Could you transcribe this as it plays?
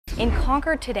In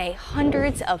Concord today,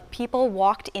 hundreds of people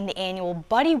walked in the annual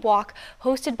Buddy Walk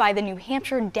hosted by the New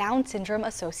Hampshire Down Syndrome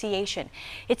Association.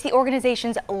 It's the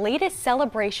organization's latest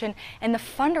celebration and the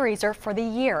fundraiser for the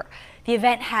year. The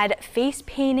event had face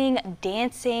painting,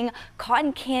 dancing,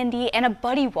 cotton candy, and a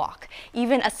buddy walk.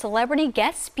 Even a celebrity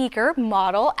guest speaker,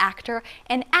 model, actor,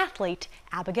 and athlete,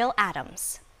 Abigale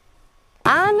Adams.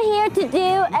 I'm here to do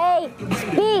a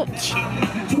speech.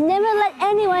 Never let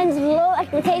anyone's low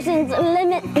expectations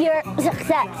limit your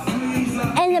success.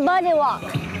 And the buddy walk.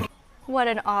 What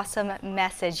an awesome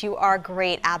message. You are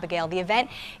great, Abigale. The event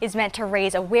is meant to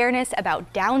raise awareness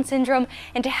about Down syndrome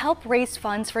and to help raise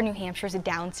funds for New Hampshire's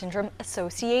Down Syndrome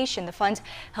Association. The funds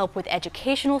help with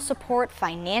educational support,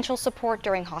 financial support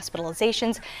during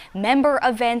hospitalizations, member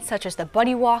events such as the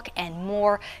Buddy Walk, and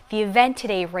more. The event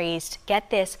today raised, get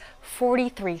this,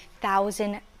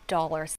 $43,000.